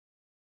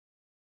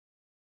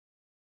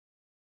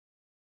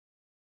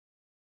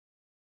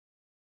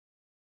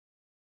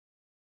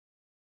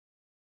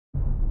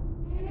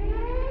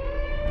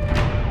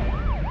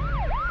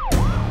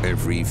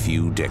every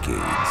few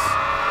decades,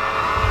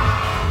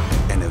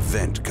 an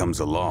event comes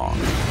along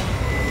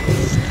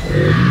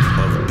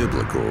of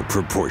biblical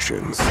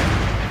proportions.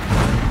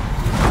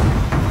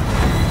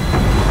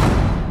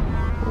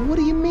 What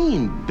do you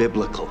mean,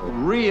 biblical?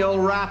 Real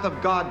wrath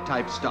of God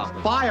type stuff.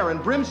 Fire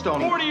and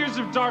brimstone. 40 years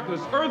of darkness,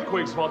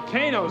 earthquakes,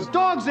 volcanoes.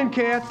 Dogs and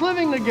cats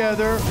living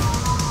together.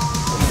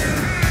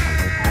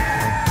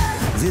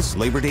 This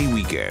Labor Day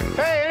weekend,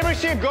 Hey, anybody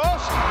see a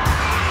ghost?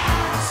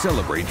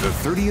 celebrate the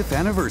 30th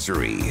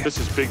anniversary This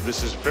is big,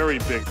 this is very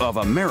big. of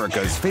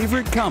America's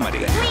favorite comedy.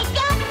 We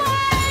got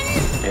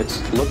one!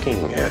 It's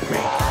looking at me.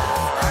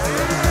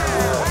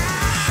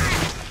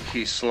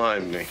 He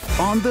slimed me.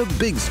 On the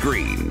big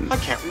screen. I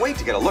can't wait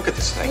to get a look at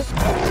this thing.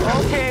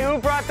 Okay, who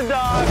brought the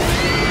dog?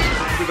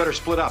 We better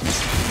split up.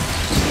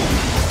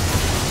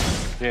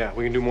 Yeah,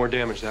 we can do more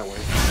damage that way.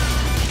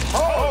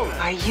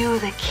 Are you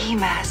the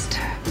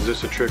keymaster? Is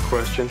this a trick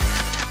question?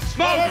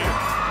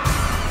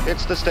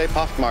 It's the Stay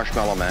Puft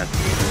Marshmallow Man.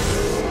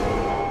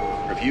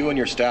 If you and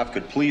your staff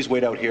could please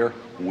wait out here,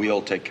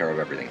 we'll take care of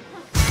everything.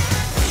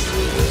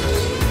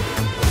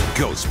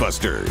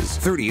 Ghostbusters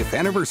 30th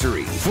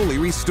anniversary, fully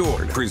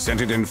restored,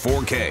 presented in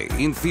 4K,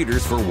 in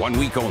theaters for 1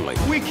 week only.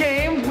 We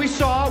came, we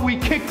saw, we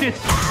kicked it.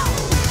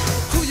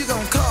 Who you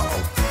gonna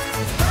call?